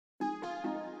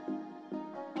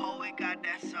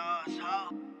Da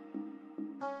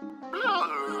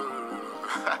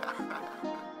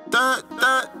da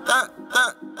da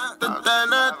da da da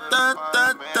da da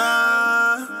da.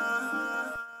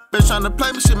 Bitch tryna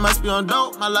play me, shit must be on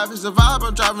dope. My life is a vibe,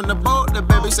 I'm driving the boat. The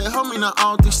baby say, homie, nah, I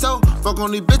don't think so. Fuck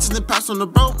on these bitches and pass on the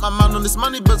broke. My mind on this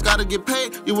money, bills gotta get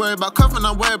paid. You worry about cuffing,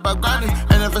 I'm worried about grinding.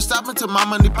 Ain't never stopping till my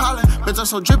money piling. Bitch, I'm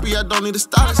so drippy, I don't need a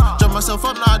stylist. Jump myself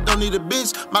up, now I don't need a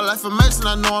bitch. My life amazing,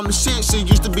 I know I'm the shit. Shit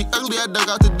used to be ugly, I dug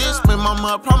out the ditch. My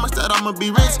mama, I promise that I'ma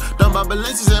be rich. Done by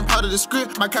Balenci's ain't part of the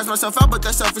script. Might catch myself out, but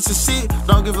that selfish as shit.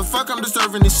 Don't give a fuck, I'm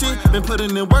deserving this shit. Been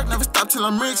putting in work, never stop till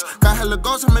I'm rich. Got hella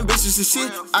goals, I'm ambitious as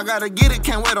shit. I gotta get it,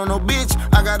 can't wait on no bitch.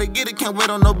 I gotta get it, can't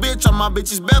wait on no bitch. All my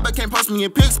bitches bad, but can't post me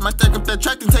in pics. Might stack up that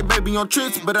track and take baby on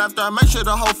trips. But after I make sure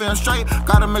the whole fam straight,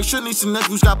 gotta make sure nieces and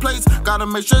nephews got plates. Gotta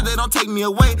make sure they don't take me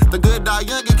away. The good die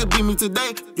young, it could be me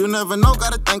today. You never know,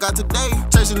 gotta thank God today.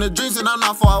 Chasing the dreams and I'm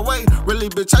not far away. Really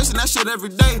been chasing that shit every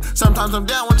day. Sometimes I'm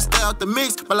down, wanna stay out the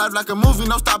mix. My life like a movie,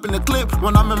 no stopping the clip.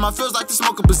 When I'm in my feels like to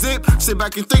smoke up a zip. Sit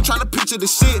back and think, tryna picture the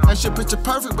shit. Ain't shit picture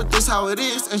perfect, but this how it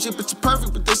is. Ain't shit picture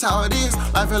perfect, but this how it is.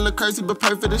 Life hella crazy, but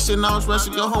pray for this shit. Now I'm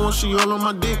smashing your hoe when she all on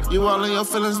my dick. You all in your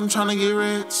feelings, I'm tryna get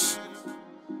rich.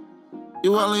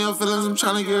 You all in your feelings, I'm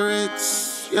tryna get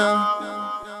rich. Yeah.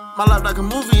 My life like a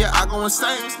movie, yeah, I go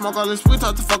insane. Smoke all this weed,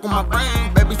 talk to fuck with my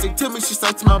brain. Baby stick to me, she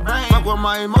stuck to my brain. Fuck with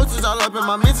my emotions, all up in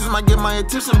my mentions. Might get my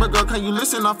attention, but girl, can you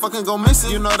listen? I fucking go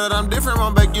missing. You know that I'm different,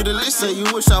 won't beg you to listen. You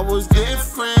wish I was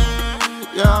different,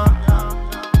 yeah.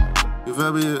 You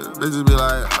feel me? Bitches be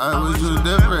like, I wish you was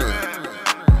different.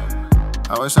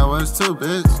 I wish I was too,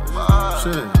 bitch.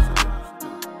 Shit.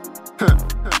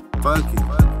 Fuck it.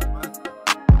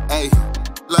 Hey,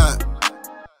 look.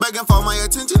 Begging for my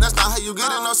attention, that's not how you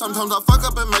get it. No, sometimes I fuck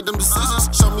up and make them decisions.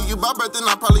 Show me you about breath, then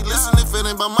I probably listen. If it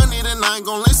ain't about money, then I ain't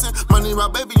gon' listen. Money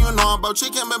about baby, you know I'm about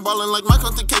chicken. Been ballin' like Michael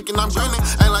the cake and I'm grinning.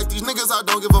 Ain't like these niggas, I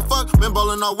don't give a fuck. Been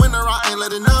ballin' all winter, I ain't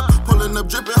letting up. Pulling up,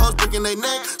 dripping, hoes breaking they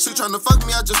neck. She tryna fuck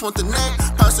me, I just want the neck.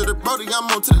 Pass to the brody, I'm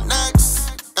on to the next.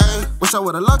 Ay, wish I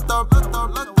would've lucked up.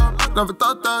 Never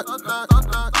thought that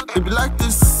it'd be like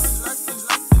this.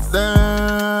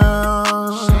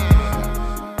 Damn.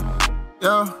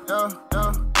 Yeah.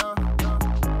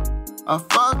 I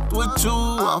fucked with you,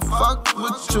 I fucked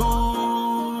with you.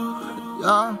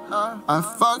 Yeah, I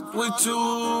fucked with you.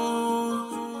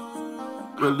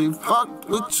 Really fucked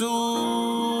with you.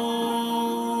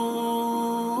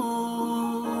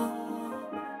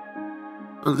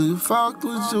 Really fucked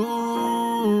with you.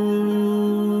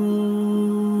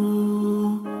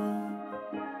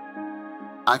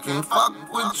 I can't fuck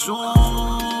with you.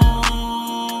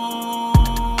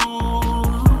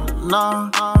 Nah,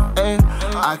 ay,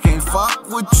 I can't fuck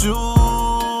with you.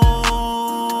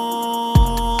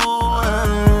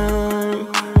 Ay,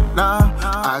 nah,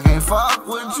 I can't fuck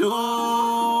with you.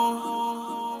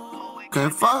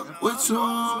 Can't fuck with you.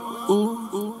 Ooh,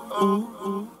 ooh, ooh,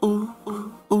 ooh, ooh,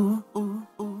 ooh, ooh,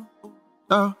 ooh.